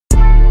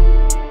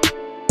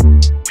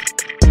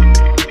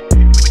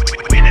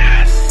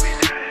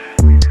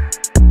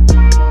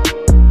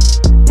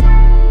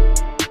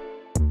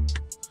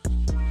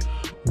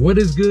What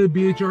is good,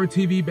 BHR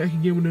TV, back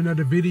again with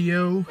another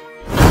video.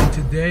 And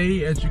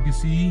today, as you can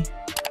see,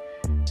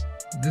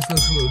 this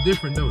looks a little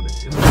different, don't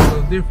it? It looks a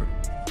little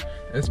different.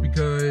 That's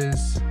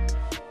because,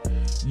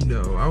 you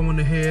know, I went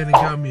ahead and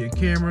got me a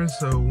camera,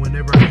 so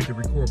whenever I need to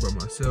record by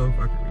myself,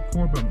 I can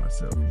record by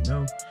myself, you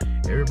know?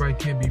 Everybody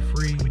can't be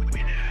free,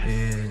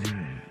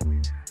 and,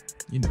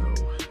 you know,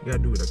 you gotta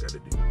do what I gotta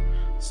do.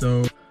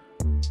 So,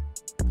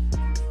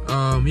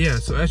 yeah,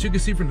 so as you can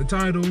see from the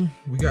title,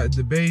 we got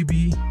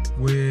DaBaby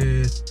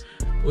with,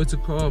 what's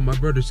it called? My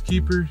Brother's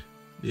Keeper.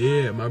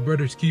 Yeah, My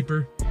Brother's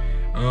Keeper.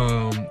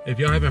 If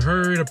y'all haven't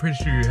heard, I'm pretty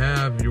sure you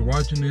have if you're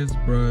watching this,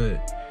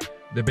 but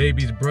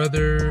DaBaby's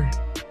brother,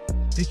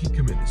 I think he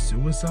committed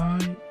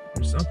suicide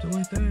or something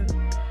like that.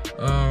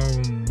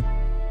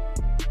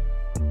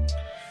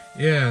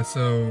 Yeah,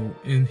 so,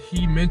 and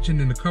he mentioned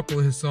in a couple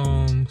of his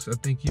songs, I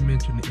think he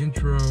mentioned the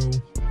intro,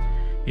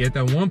 he had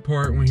that one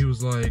part when he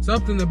was like,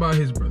 something about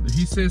his brother.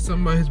 He said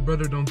something about his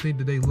brother don't think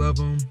that they love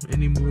him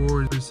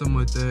anymore, or something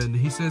like that. And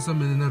he said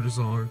something in another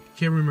song.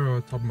 Can't remember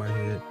off the top of my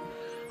head.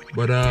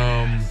 But,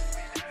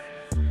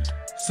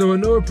 so I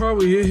know it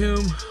probably hit him,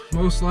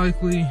 most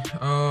likely.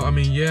 I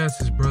mean, yeah, it's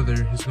his brother.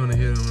 It's gonna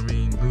hit him. I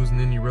mean,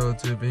 losing any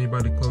relative,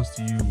 anybody close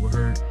to you will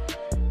hurt.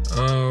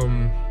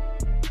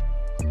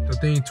 I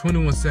think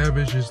 21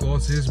 Savage just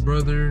lost his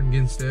brother,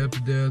 getting stabbed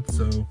to death,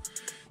 so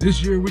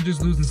this year we're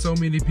just losing so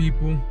many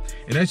people.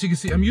 And as you can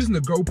see, I'm using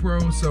the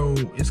GoPro, so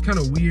it's kind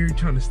of weird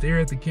trying to stare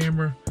at the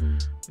camera,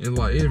 and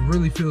like it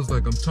really feels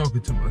like I'm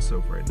talking to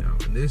myself right now,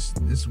 and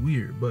this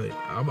weird, but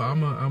I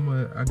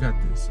got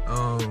this.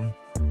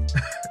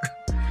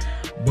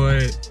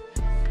 But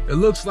it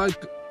looks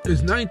like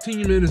it's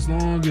 19 minutes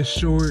long. It's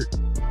short,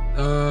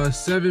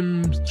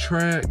 7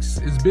 tracks.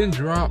 It's been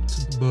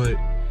dropped, but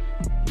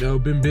you know,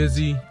 been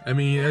busy. I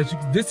mean,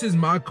 this is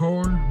my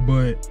car,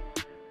 but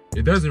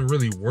it doesn't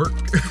really work.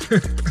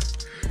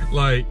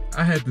 Like,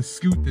 I had to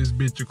scoot this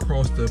bitch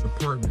across the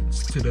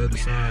apartments to the other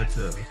side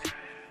to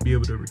be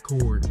able to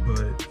record,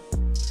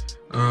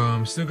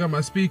 but still got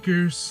my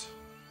speakers,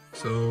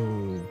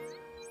 so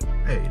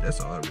hey, that's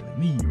all I really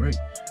need, right?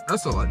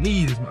 That's all I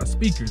need is my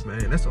speakers,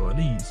 man. That's all I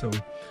need. So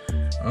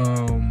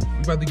we're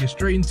about to get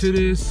straight into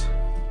this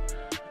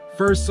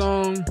first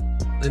song.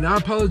 And I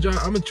apologize,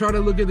 I'm gonna try to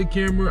look at the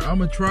camera. I'm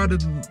gonna try to,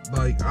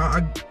 like,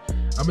 I'm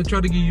gonna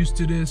try to get used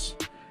to this.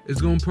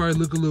 It's gonna probably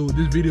look a little,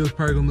 this video is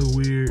probably gonna look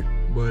weird,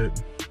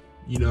 but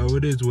you know,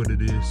 it is what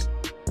it is.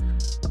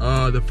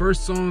 The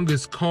first song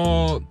is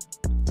called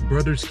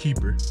Brother's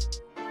Keeper.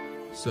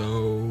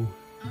 So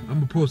I'm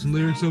gonna post some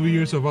lyrics over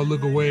here, so if I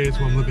look away, it's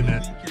what I'm looking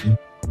at.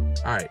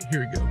 All right,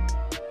 here we go.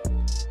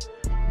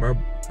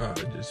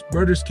 Just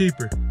Brother's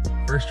Keeper,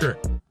 first track.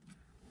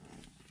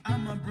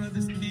 I'm my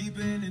brother's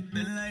keeper, and it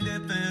been like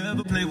that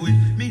forever. Play with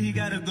me, he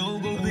gotta go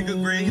pick a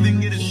grave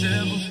and get a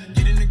shovel.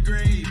 Get in the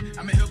grave,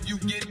 I'ma help you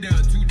get there.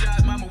 2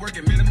 jobs, mama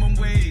working minimum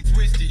wage.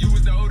 Switched to you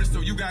was the oldest,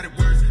 so you got it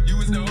worse. You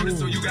was the oldest,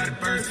 so you got it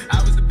first.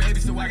 I was the baby,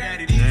 so I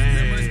got it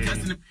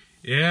easy.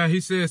 Yeah,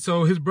 he said,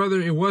 so his brother,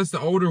 it was the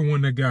older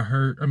one that got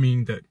hurt. I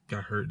mean,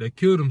 that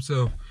killed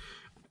himself.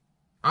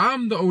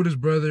 I'm the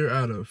oldest brother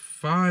out of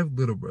 5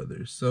 little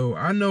brothers. So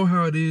I know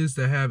how it is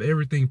to have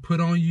everything put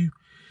on you.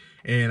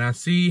 And I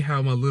see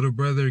how my little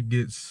brother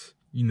gets,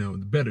 you know,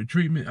 the better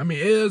treatment. I mean,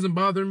 it doesn't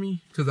bother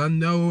me because I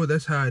know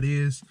that's how it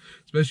is.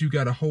 Especially you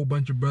got a whole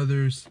bunch of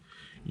brothers,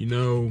 you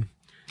know,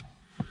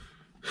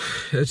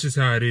 that's just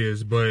how it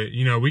is. But,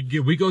 you know, we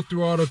go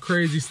through all the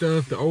crazy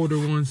stuff, the older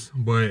ones,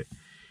 but,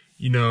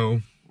 you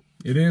know,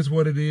 it is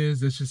what it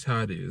is. That's just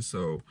how it is.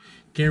 So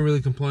can't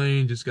really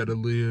complain. Just got to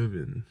live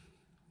and,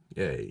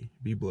 yay,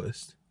 be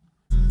blessed.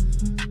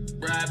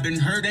 I've been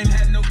hurt, ain't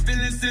had no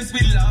feelings since we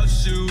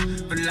lost you.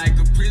 But like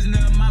a prisoner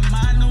in my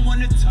mind, no one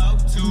to talk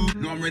to.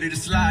 No, I'm ready to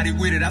slide it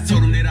with it. I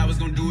told him that I was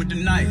gonna do it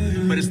tonight,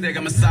 but instead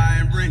got my sigh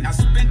and ring. I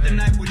spent the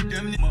night with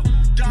them.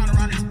 Down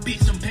around this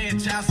bitch, I'm paying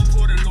child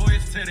support and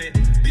lawyers to that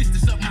bitch to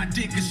suck my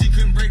dick, cause she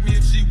couldn't break me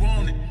if she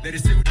wanted. Let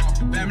it sit with off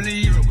the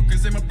family hero, but couldn't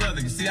say my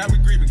brother. You see how we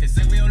grieving, can't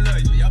say we don't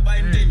love you. Y'all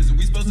fighting demons and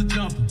we supposed to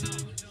jump them.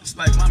 It's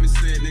like mommy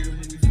said, nigga,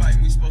 when we fight,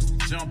 we supposed to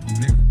jump them,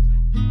 nigga.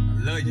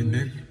 I love you,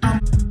 nigga.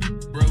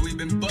 Bro, we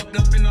been bucked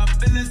up in our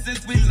feelings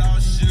since we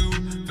lost you.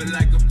 Feel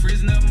like a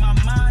prisoner of my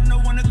mind, no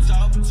one to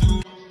talk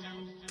to.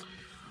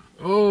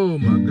 Oh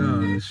my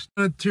gosh.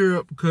 I tear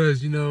up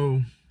because, you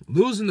know,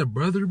 losing a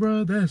brother,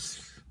 bro,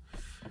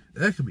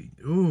 that could be,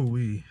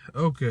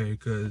 okay,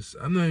 because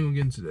I'm not even gonna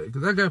get into that.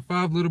 Because I got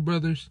 5 little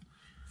brothers.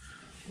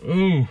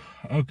 Oh,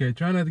 okay,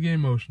 try not to get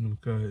emotional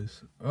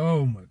because,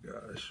 oh my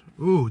gosh.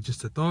 Ooh,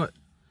 just a thought.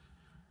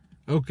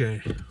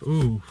 Okay,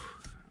 ooh.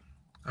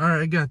 All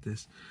right, I got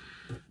this.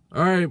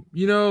 All right,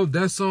 you know,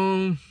 that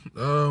song,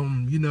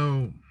 you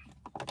know,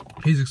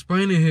 he's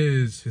explaining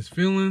his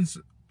feelings,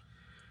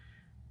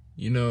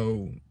 you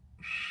know.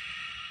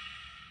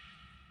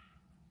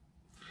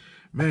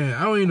 Man,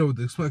 I don't even know what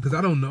to explain because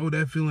I don't know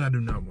that feeling. I do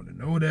not want to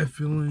know that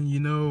feeling, you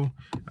know.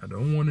 I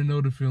don't want to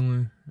know the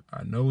feeling.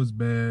 I know it's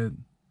bad.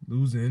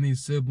 Losing any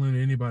sibling or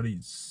anybody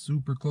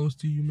super close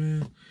to you,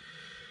 man.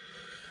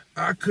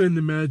 I couldn't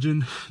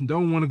imagine.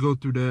 Don't want to go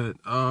through that.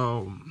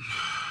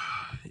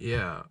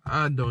 Yeah,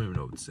 I don't even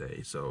know what to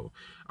say. So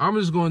I'm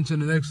just going to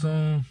the next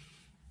song.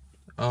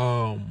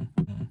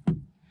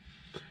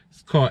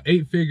 It's called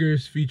 8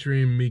 Figures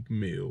featuring Meek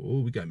Mill.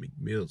 Oh, we got Meek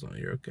Mills on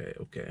here. Okay,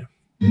 okay.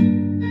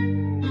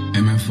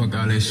 Hey man, fuck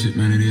all that shit,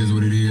 man. It is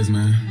what it is,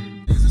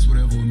 man. Is this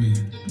whatever with me?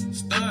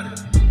 Started.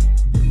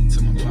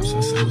 Tell my pops I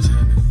said what's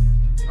happening.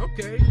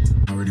 Okay.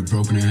 Already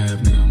broken in half,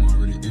 nigga. I'm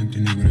already empty,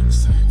 nigga. At the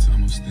same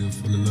time, I'm still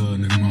full of love,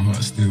 nigga. My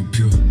heart's still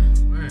pure.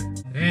 Man.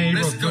 Hey,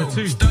 let's go.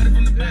 Too. Started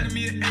from the bottom,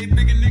 me an 8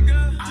 figure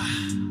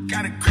nigga.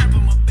 Got a crap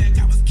on my back.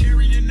 I was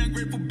carrying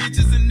ungrateful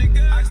bitches and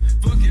nigga.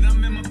 Fuck it,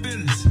 I'm in my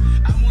feelings.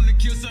 I wanna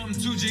kill something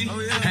 2G. Oh,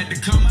 yeah. Had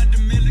to come out the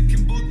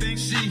Millican boo thing.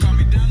 She called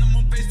me down, I'm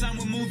on FaceTime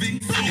with movie.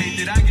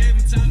 Hate that I gave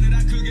him time that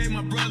I could give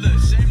my brother.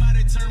 Shame how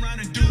they turn around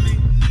and do me.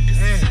 It's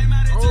a shame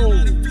how they turn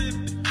around and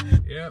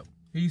flip. Yep.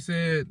 He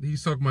said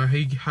he's talking about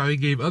how he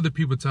gave other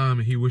people time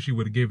and he wish he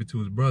would have gave it to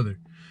his brother.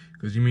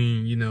 Cause you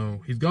mean, you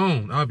know, he's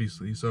gone,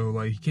 obviously. So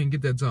like he can't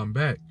get that time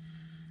back.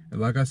 And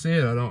like I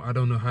said, I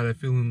don't know how that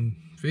feeling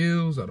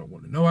feels. I don't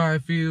want to know how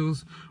it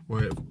feels.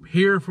 But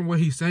hearing from what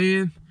he's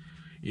saying,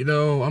 you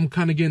know, I'm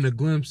kind of getting a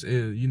glimpse,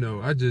 and you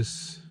know, I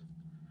just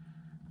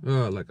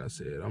like I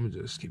said, I'm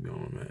gonna just keep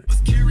going, man.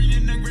 Was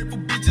carrying ungrateful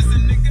bitches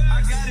and nigga.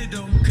 I got it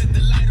though. Cut the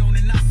light on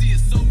and I see it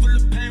so full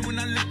of pain when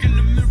I look in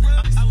the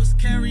mirror. I was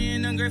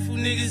carrying ungrateful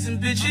niggas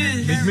and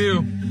bitches. Big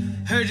Mill.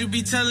 Heard you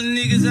be telling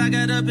niggas I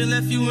got up and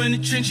left you in the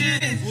trenches.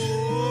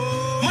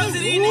 Most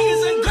of these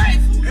niggas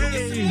ungrateful.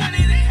 Get some money,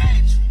 they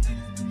hate you.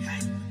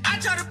 I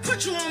try to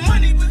put you on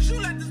money, but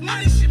you let this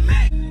money shit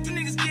make. You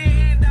niggas get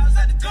handouts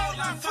at the goal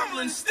line,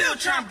 fumbling, still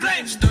trying to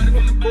blame. Started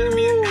from the bottom,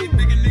 me an 8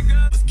 bigger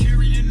nigga. Was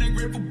carrying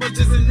ungrateful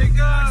bitches and niggas.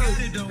 I got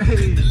it though. Cut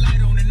the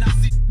light on and I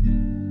see.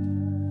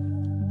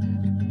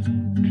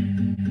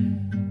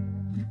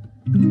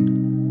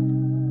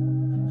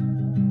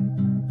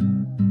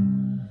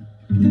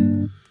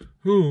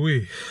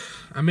 Ooh-wee.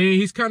 I mean,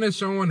 he's kind of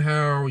showing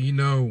how, you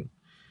know,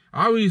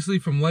 obviously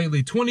from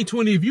lately,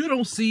 2020, if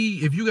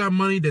you got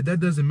money,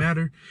 that doesn't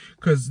matter.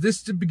 Because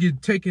this to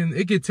get taken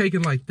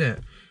like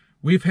that.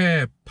 We've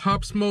had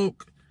Pop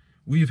Smoke.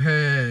 We've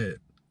had,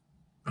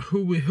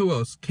 who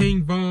else?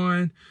 King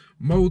Von,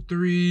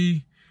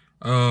 Mo3,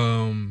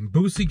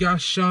 Boosie got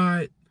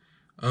shot.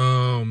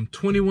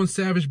 21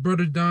 Savage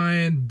brother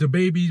dying.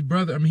 DaBaby's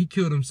brother, I mean, he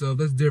killed himself.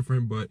 That's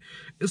different. But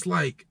it's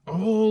like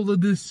all of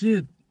this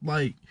shit,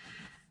 like,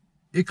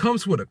 it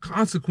comes with a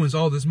consequence.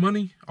 All this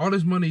money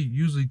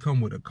usually come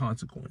with a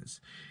consequence.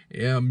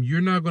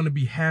 You're not going to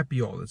be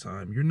happy all the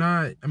time. You're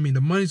not, I mean,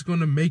 the money's going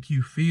to make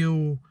you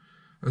feel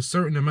a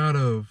certain amount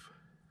of,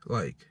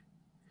 like,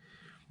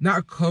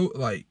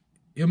 like,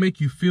 it'll make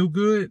you feel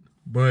good,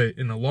 but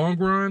in the long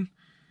run,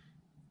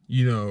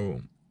 you know,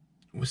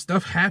 when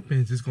stuff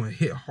happens, it's going to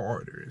hit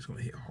harder. It's going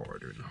to hit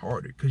harder and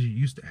harder because you're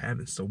used to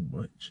having so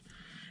much.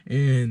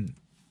 And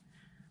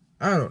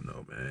I don't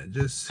know, man.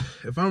 Just,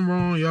 if I'm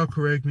wrong, y'all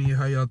correct me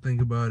how y'all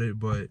think about it.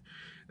 But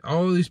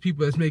all these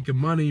people that's making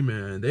money,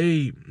 man,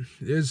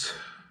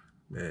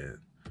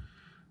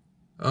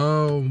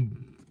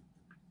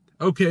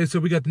 okay, so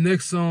we got the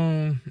next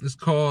song. It's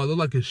called, look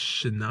like a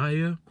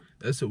Shania.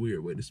 That's a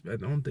weird way to spell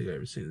it. I don't think I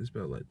ever seen it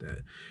spelled like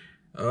that.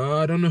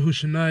 I don't know who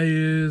Shania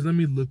is. Let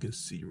me look and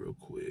see real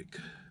quick.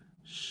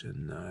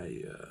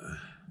 Shania.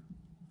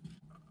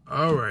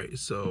 All right,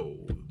 so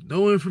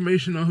no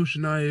information on who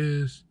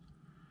Shania is.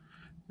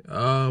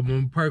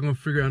 I'm probably gonna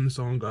figure out the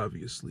song,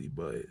 obviously,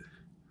 but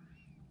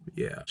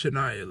yeah,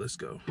 Shania, let's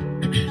go.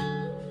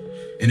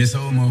 And this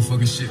whole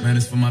motherfucking shit, man,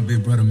 it's for my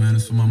big brother, man.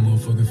 It's for my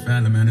motherfucking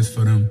family, man. It's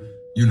for them,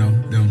 you know,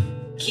 them.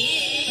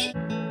 Kid.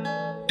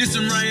 This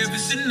some right up in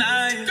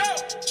Shania. Go.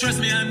 Trust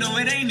me, I know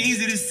it ain't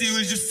easy to see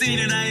what you seen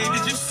and I ain't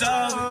that you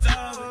saw.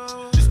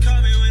 Just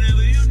call me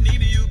whenever you need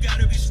me. You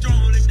gotta be strong,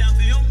 hold it down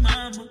for your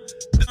mama.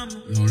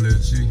 Don't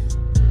let you.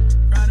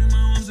 Riding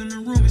my arms in the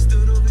room,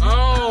 still over.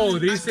 Oh,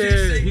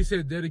 he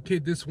said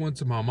dedicate this one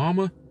to my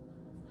mama.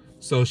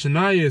 So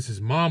Shania is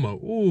his mama.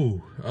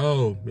 Ooh,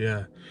 oh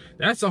yeah,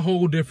 that's a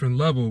whole different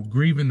level.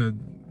 Grieving the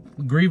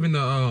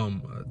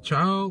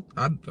child.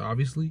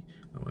 Obviously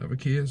I don't have a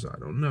kid, so I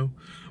don't know,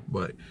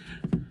 but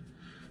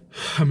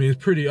I mean,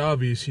 it's pretty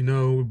obvious, you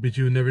know, but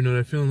you would never know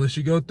that feeling unless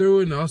you go through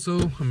it. And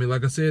also, I mean,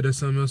 like I said, that's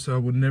something else I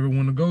would never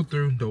want to go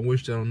through. Don't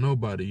wish that on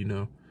nobody, you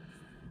know.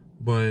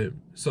 But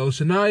so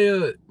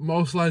Shania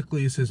most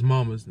likely is his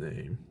mama's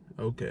name.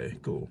 Okay,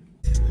 cool.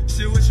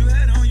 Shit, what you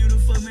had on you, the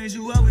fuck made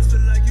you always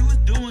feel like you was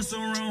doing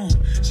so wrong.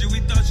 Shit, we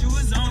thought you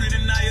was on it,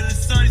 and now you're the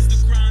son, it's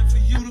the crime for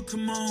you to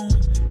come on.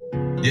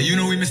 Yeah, you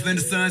know we miss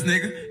Linda's sons,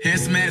 nigga.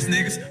 Handsome ass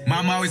niggas.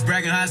 Mama always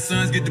bragging how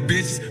sons get the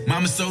bitches.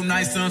 Mama so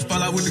nice, sons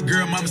fall out with the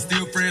girl. Mama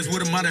still friends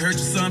with him, might have hurt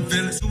your son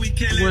feelings. So we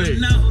can't let him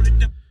now hold it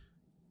down.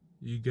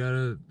 You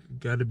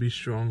gotta be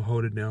strong,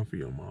 hold it down for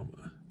your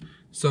mama.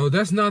 So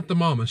that's not the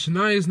mama.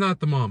 Shania is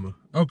not the mama.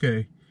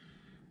 Okay.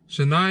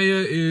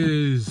 Shania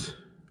is,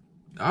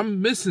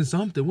 I'm missing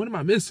something. What am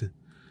I missing?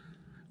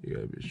 You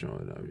gotta be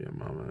strong enough, your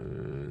mama.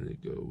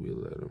 Nigga, we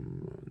let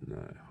him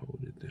not hold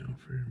it down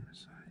for him.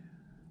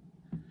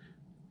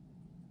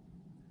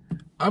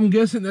 I'm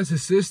guessing that's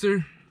his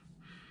sister.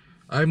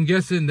 I'm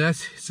guessing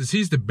that's, since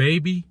he's the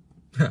baby.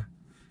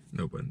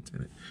 No pun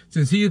intended.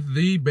 Since he is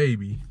the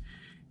baby,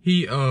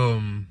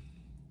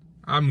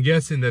 I'm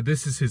guessing that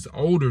this is his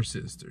older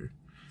sister.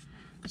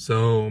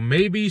 So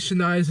maybe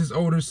Shania is his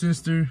older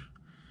sister.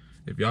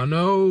 If y'all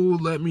know,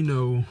 let me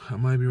know. I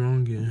might be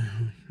wrong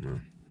again.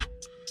 No.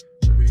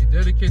 Maybe he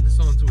dedicate the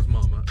song to his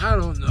mama. I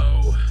don't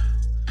know.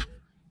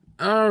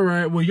 All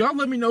right, well, y'all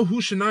let me know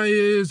who Shania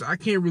is. I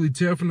can't really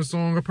tell from the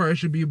song. I probably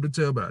should be able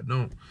to tell, but I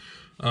don't.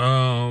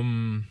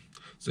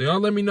 So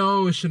y'all let me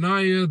know, is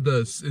Shania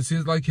is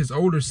his like his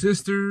older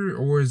sister,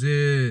 or is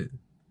it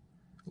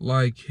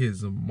like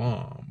his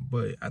mom?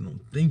 But I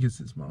don't think it's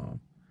his mom.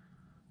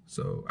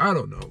 So I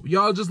don't know.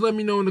 Y'all just let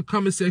me know in the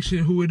comment section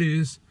who it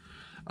is.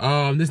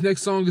 This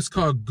next song is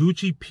called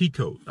Gucci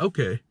Peacoat.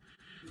 Okay.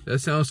 That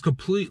sounds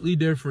completely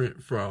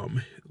different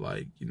from,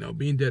 like, you know,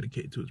 being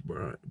dedicated to his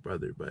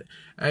brother. But,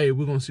 hey,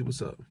 we're going to see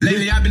what's up.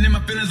 Lately, I've been in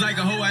my feelings like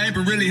a hoe. I ain't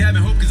been really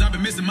having hope because I've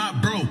been missing my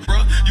bro.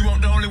 You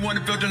weren't the only one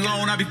that felt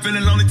alone. I be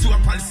feeling lonely, too.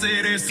 I probably say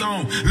it every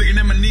song. Looking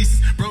at my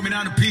niece, broke me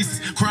down to pieces.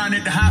 Crying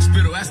at the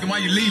hospital, asking why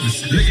you leaving.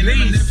 Looking at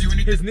my nephew.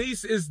 His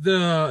niece is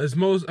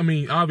most, I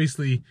mean,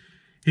 obviously,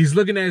 he's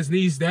looking at his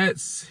niece.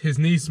 That's his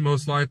niece,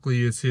 most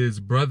likely, is his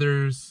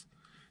brother's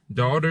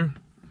daughter.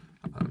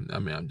 I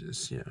mean, I'm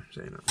just, saying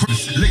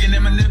that. Looking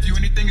at my nephew,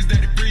 anything is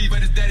daddy breathe, but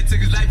his daddy took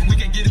his life and we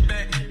can't get it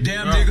back.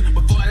 Damn, nigga,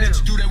 before I let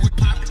you do that, we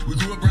popped it. We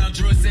grew up around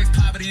drugs, sex,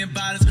 poverty, and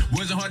violence.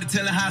 Wasn't hard to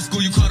tell in high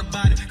school you caught a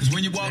body. Cause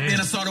when you walked in,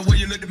 I saw the way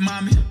you looked at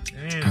mommy.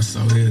 Damn. I saw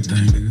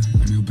everything, nigga.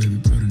 I'm your baby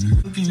brother,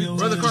 nigga. His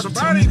brother caught a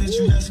body.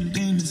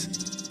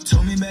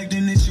 Told me back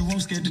then that you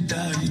won't scared to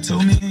die. You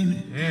told me,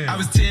 damn. I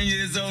was 10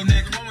 years old,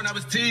 nigga. When I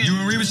was 10, you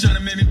and Ree was trying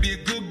to make me be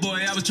a good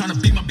boy. I was trying to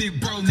be my big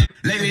bro, nigga.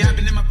 Lately, I've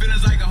been in my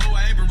feelings like a hoe.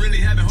 I ain't been really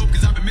having hope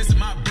because I've been missing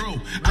my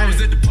bro. I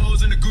was at the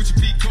polls in the Gucci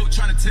Peacoat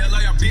trying to tell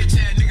all y'all bitch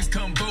ass niggas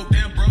come vote.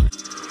 Damn, bro.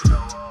 So,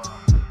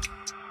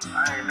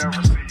 I ain't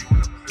never seen you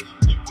in the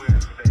position that you in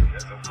today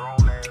as a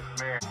grown ass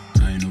man.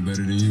 I ain't no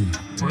better than you.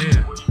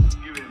 Yeah. What you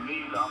giving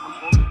me the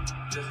opportunity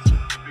just to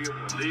be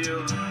able to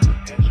live,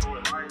 enjoy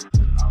life.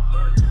 I've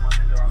learned you, my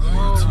nigga.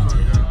 Oh my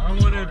God. I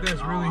wonder if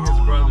that's really his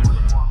brother, bro.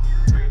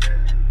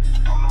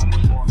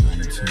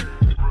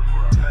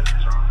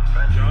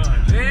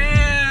 John,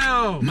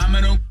 damn!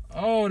 Mama don't.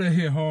 Oh, that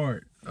hit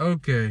hard.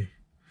 Okay.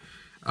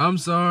 I'm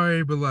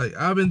sorry, but like,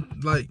 I've been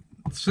like,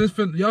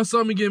 y'all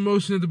saw me get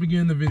emotional at the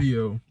beginning of the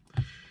video.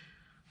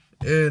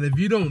 And if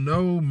you don't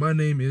know, my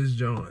name is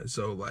John.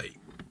 So like,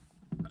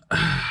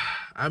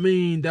 I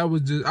mean, that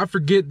was just, I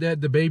forget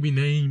that DaBaby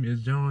name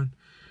is John.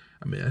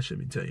 I mean, I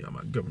shouldn't be telling y'all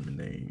my government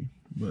name,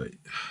 but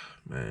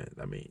man,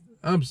 I mean,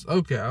 I'm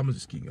okay. I'm gonna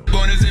just keep going.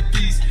 Born is at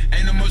peace.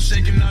 Ain't no more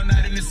shaking all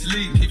night in his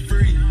sleep. He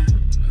free.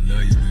 I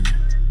love you, nigga.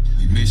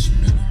 We miss you,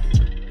 nigga.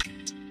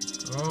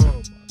 Oh my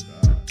gosh.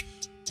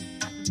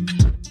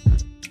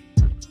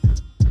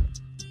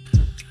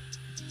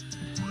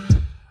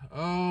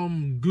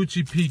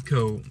 Gucci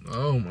Peacoat.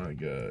 Oh my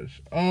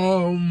gosh.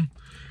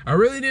 I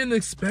really didn't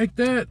expect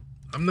that.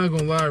 I'm not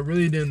gonna lie, I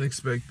really didn't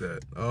expect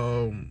that.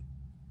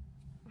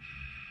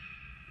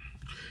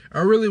 I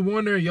really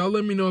wonder, y'all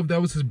let me know if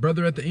that was his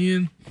brother at the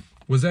end.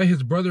 Was that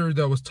his brother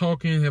that was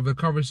talking, having a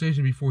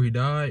conversation before he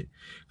died?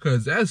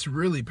 Because that's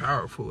really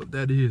powerful if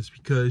that is,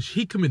 because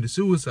he committed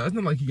suicide. It's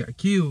not like he got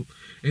killed.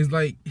 It's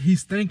like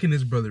he's thanking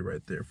his brother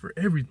right there for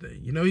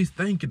everything. You know, he's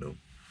thanking him.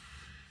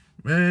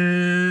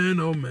 Man,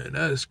 oh man,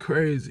 that is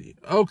crazy.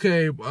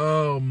 Okay,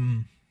 we're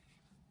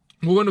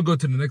gonna go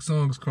to the next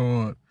song. It's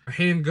called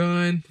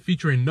Handgun,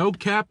 featuring No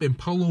Cap and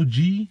Polo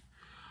G.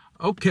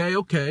 Okay.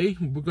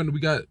 We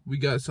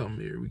got something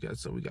here. We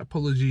got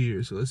Polo G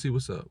here, so let's see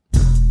what's up.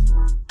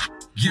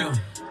 Yeah,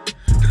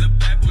 the little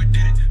bad boy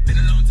did it. Been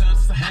a long time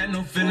since I had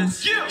no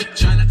feelings. Yeah,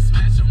 try not to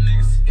smash them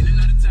niggas. In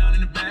another town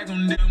in the bag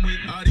on them with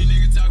all these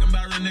niggas talking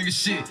about real nigga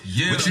shit.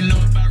 Yeah, what you know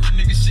about real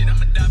nigga shit?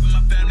 I'ma die for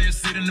my family or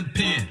sit in the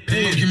pen.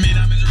 Hey, you mean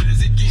I'm as real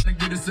as it gets? I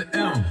get us an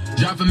M.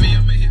 Drop for me,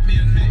 I'ma hit me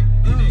a lick.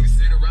 These niggas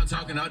sit around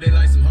talking all day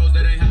like some hoes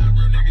that ain't how a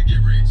real nigga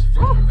get rich.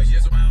 But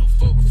yes, I don't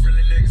fuck with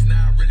friendly niggas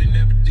now. I really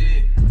never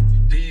did.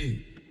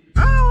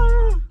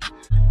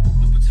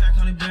 Attack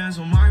 100 bands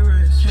on my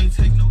wrist. Can't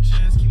take no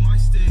chance, keep my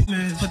stick.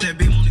 Man, put that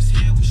beam on his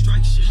head, we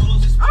strike shit.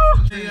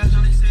 Hey, I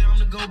know they say I'm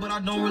the go, but I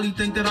don't really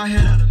think that I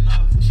hit that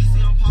enough. She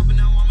see I'm popping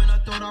now, I'm in her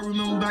throat. I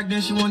remember back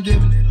then she wasn't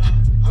giving it up.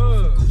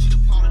 Gucci the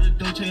part of the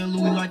Dolce and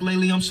Louis, like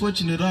lately I'm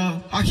switching it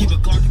up. I keep a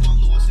Glock in my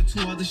Lewis and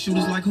 2 other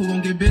shooters, like who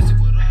gon' get busy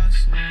with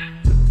us?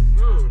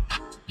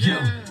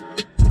 Yeah.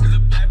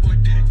 The bad boy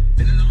did it.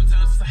 Been a long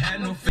time since I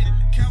had no faith.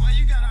 Cal, why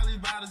you got all these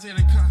bottles in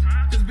the car?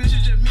 Cause bitch,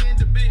 it's just me and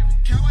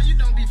DaBaby. Cal, why you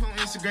don't beef on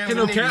Instagram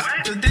with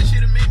niggas? Cause that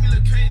shit'll make me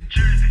look crazy.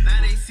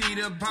 Now they see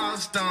the ball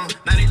stone.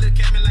 Now they look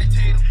at me like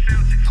Tatum.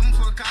 I'm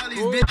fuck all these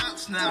bitch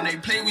ups now. They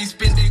play, we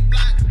spin, they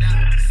block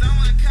down.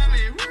 Someone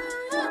coming,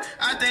 woo,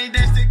 I think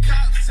that's the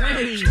cops.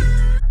 Hey.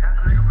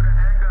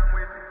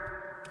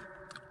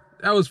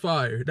 That was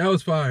fire. That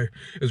was fire.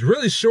 It was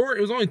really short.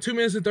 It was only 2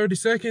 minutes and 30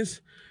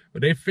 seconds.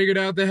 But they figured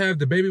out to have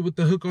DaBaby with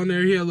the hook on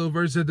there. He had a little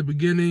verse at the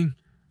beginning.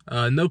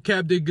 No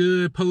Cap did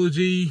good. Polo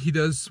G, he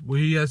does what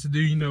he has to do.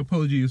 You know,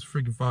 Polo G is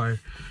freaking fire.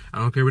 I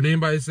don't care what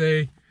anybody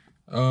say.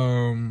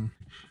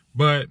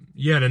 But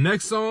yeah, the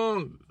next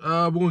song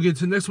we're gonna get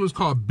to the next one is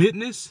called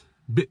Business.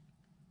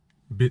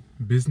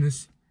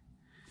 Business.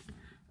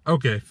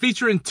 Okay,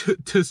 featuring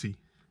Tussie.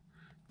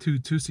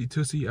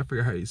 Tussie. I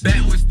forgot how you say it.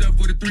 Back with stuff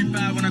with a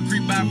 3-5 when I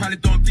creep by, probably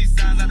throwing peace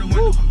signs. I don't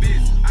want no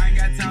bitch. I ain't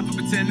got time for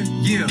pretending.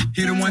 Yeah,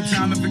 hit it one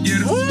time and forget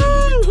it.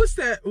 Ooh, what's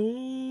that?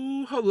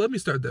 Ooh, hold on, let me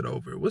start that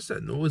over. What's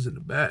that noise in the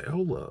back?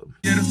 Hold up.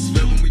 Get us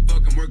sweat when we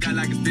fucking work out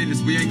like it's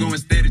business. We ain't going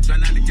steady, try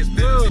not to get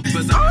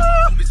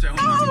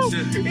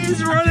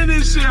He's running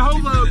this shit.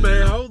 Hold up,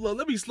 man. Hold up.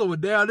 Let me slow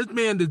it down. This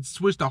man did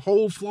switch the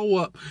whole flow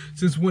up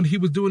since when he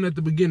was doing at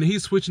the beginning.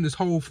 He's switching this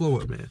whole flow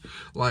up, man.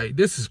 Like,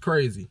 this is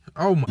crazy.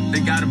 Oh my. They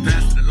got a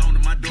pass it alone to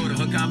my daughter.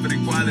 Her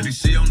confident quality.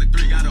 She only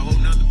 3, got a whole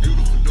nother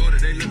beautiful daughter.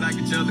 They look like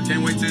each other.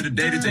 Can't wait till the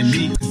day that they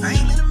meet. I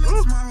ain't in the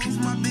mix, my hoes,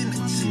 my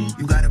business.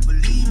 You gotta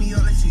believe me,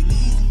 all I see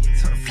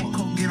easy. Tell the fuck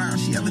hoe get out,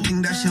 she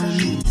everything that she don't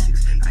need.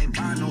 I ain't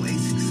buying no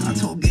A6. I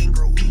told gang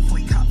girl we before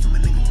he cop from a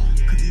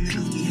nigga. Cause these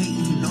niggas be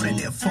hating, you know that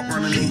they'll fuck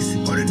around the lace.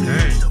 Or the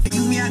new stuff.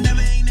 You me, I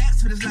never ain't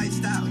asked for this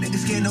lifestyle.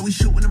 Niggas scared, know we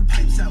shoot when them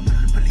pipes out. The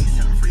police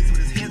tell him freeze with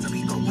his hands up,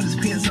 he go put his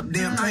pants up.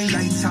 Damn, I ain't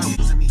lights out.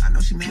 I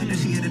know she mad that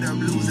she ended up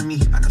losing me.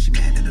 I know she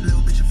mad that the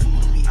little bitch a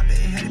fool to me. I bet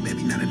it had it,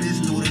 baby, none of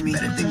this new to me.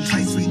 Better think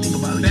twice, we think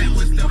about that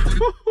with me.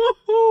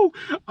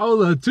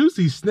 Oh,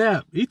 Tussie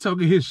snap. He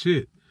talking his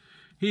shit.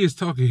 He is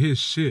talking his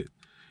shit.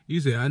 He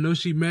said, I know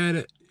she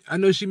mad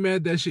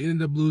that she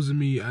ended up losing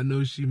me. I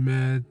know she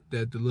mad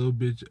that the little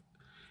bitch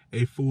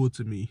a fool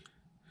to me.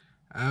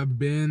 I've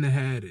been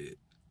had it,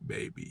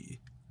 baby.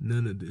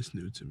 None of this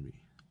new to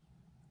me.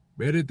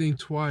 Better think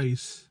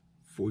twice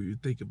before you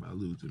think about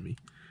losing me.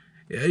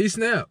 Yeah, he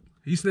snapped.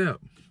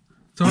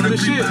 Talking the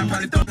shit. That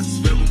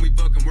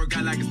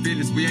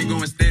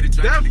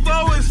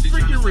flow is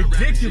freaking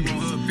ridiculous.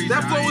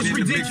 That flow is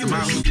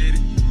ridiculous.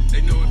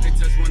 They know if they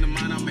touch one of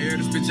mine, I'ma air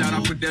this bitch out.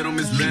 I'll put that on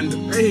Miss Linda.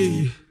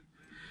 Hey.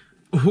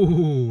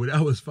 Ooh,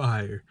 that was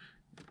fire.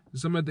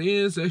 Something at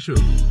the end, sexual.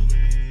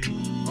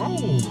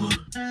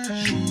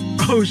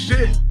 Oh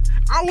shit.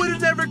 I would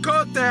have never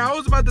caught that. I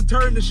was about to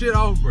turn the shit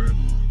off, bro.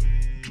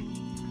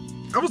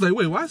 I was like,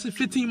 wait, why is it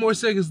 15 more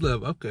seconds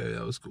left? Okay,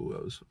 that was cool.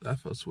 I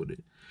fussed with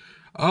it.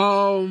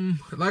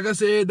 Like I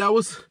said,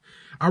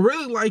 I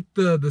really liked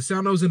the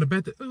sound that was in the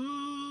back.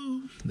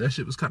 Ooh, that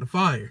shit was kind of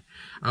fire.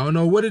 I don't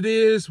know what it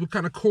is, what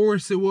kind of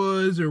chorus it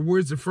was, or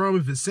where's it from.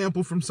 If it's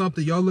sampled from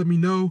something, y'all let me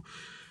know.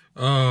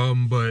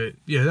 But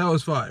yeah, that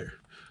was fire.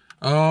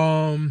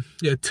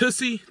 Yeah,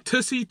 Tussie.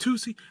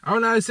 I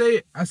don't know how to say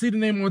it. I see the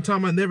name one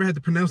time. I never had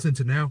to pronounce it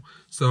until now.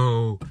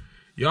 So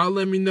y'all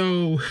let me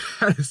know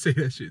how to say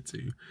that shit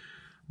too.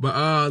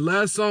 But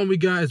last song we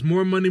got is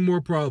More Money,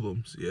 More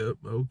Problems. Yep,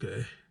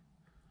 okay.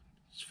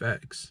 It's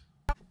facts.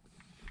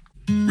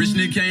 Rich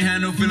nigga can't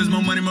have no feelings,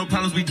 more money, more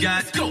problems we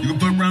got. You can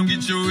fuck around,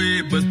 get your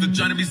head, but still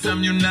trying to be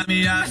something you knock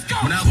me out.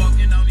 When I walk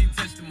in, I don't even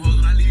touch them hoes.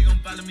 When I leave, you gon'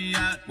 follow me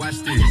out. Watch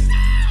this.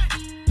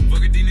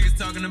 Fuck what these niggas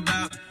talking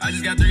about. I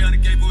just got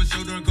 300K for a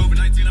show during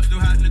COVID-19. I'm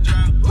still hot in the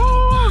drought.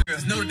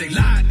 Girls know that they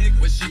lie, nigga.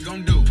 What she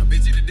gon' do? I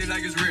bet you the dick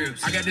like it's real.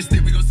 I got this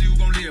stick, we gon' see who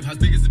gon' live. How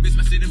big is the bitch?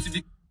 My shit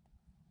MCD.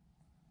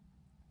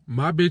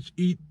 My bitch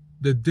eat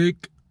the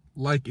dick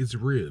like it's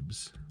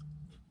ribs.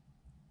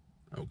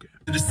 Okay.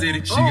 The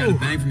city, she got a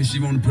thing for me. She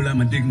wanna pull out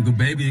my dick and go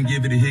baby and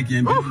give it a hickey.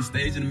 And be on the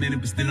stage in a minute,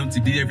 but still on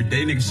TV every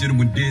day. Nigga should've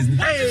went Disney.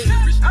 Hey.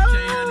 Rich nigga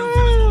can't have no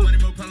feelings, more money,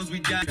 more problems we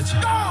got.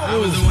 I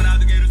was the one out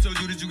the gate who told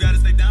you that you gotta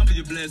stay down for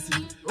your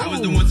blessing. I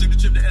was the one took the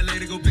trip to LA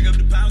to go pick up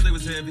the pounds they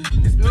was heavy.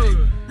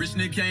 Rich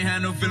nigga can't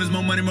have no feelings,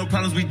 more money, more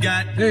problems we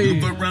got. You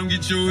can fuck around,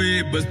 get your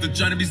head, but still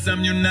trying to be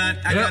something you're not.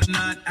 I got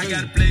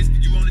a place for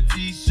you on a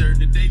t-shirt,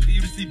 the day for you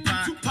to see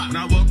pop. When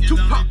I walk in,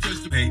 don't touch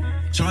the hey.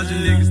 Charging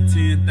niggas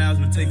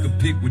 10,000 to take a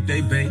pic with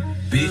DaBaby,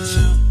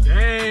 bitch.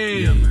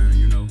 Dang. Yeah, man,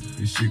 you know,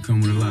 this shit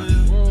come with a lot.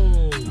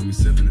 Whoa. I'm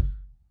accepting.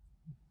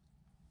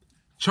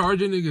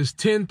 Charging niggas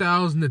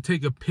 10,000 to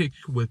take a pic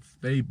with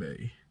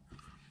DaBaby.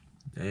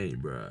 Dang,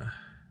 bruh.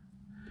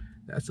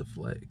 That's a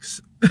flex.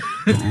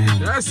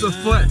 That's a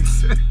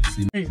flex.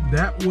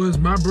 That was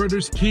My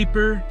Brother's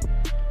Keeper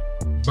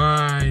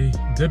by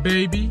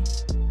DaBaby.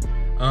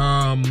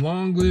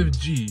 Long live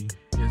G,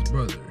 his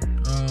brother.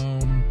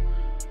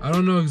 I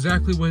don't know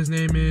exactly what his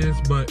name is,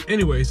 but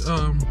anyways, it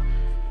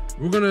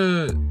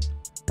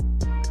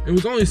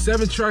was only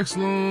 7 tracks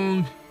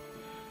long.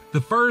 The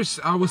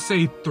first, I would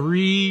say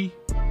the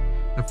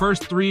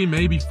first 3,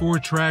 maybe 4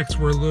 tracks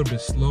were a little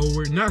bit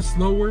slower. Not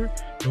slower,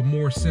 but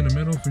more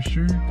sentimental for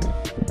sure.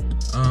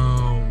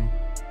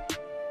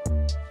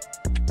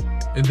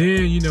 And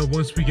then, you know,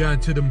 once we got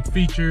into them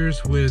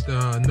features with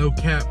No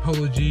Cap,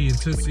 Polo G, and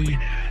Tussie,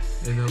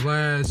 and the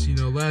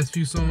last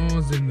few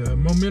songs, and the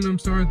momentum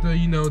started to,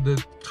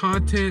 the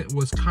content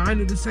was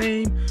kind of the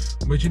same,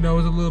 but, it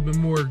was a little bit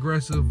more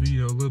aggressive, a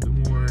little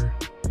bit more,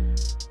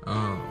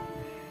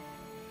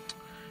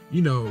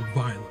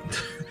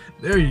 violent.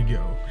 There you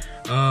go.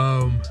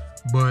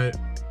 But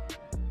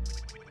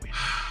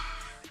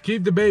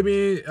keep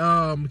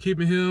DaBaby,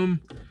 keeping him,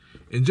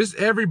 And just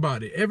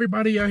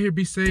everybody out here,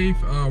 be safe.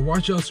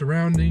 Watch your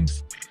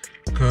surroundings,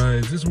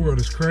 cause this world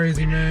is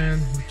crazy, man.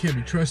 You can't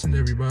be trusting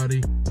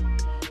everybody.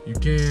 You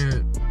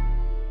can't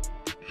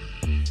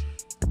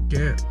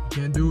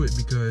do it,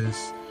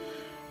 because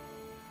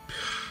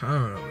I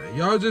don't know, man.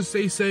 Y'all just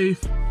stay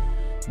safe.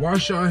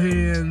 Wash your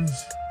hands.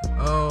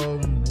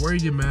 Wear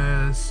your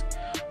mask.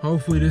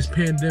 Hopefully this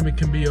pandemic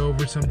can be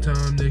over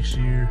sometime next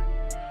year.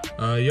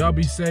 Y'all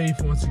be safe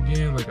once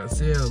again. Like I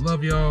said, I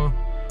love y'all.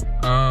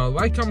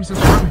 Like, comment,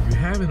 subscribe if you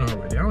haven't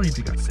already. I don't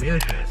even think I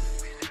said that.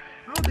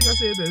 I don't think I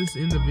said that. It's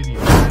in the video.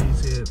 I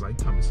said like,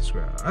 comment,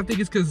 subscribe. I think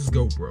it's because it's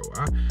GoPro.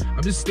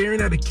 I'm just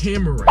staring at the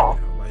camera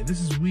right now. Like,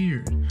 this is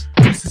weird.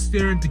 I'm just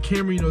staring at the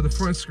camera, you know, the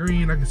front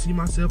screen. I can see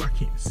myself. I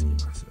can't see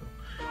myself.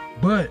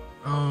 But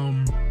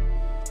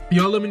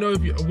y'all let me know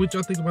what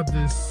y'all think about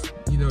this,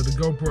 you know, the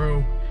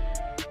GoPro.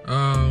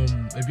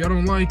 If y'all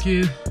don't like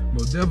it,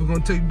 we're definitely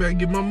gonna take it back and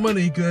get my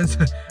money, because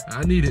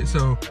I need it.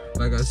 So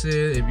like I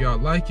said, if y'all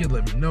like it,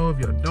 let me know. If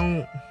y'all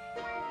don't,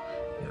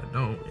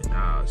 and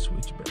I'll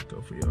switch it back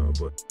up for y'all.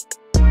 But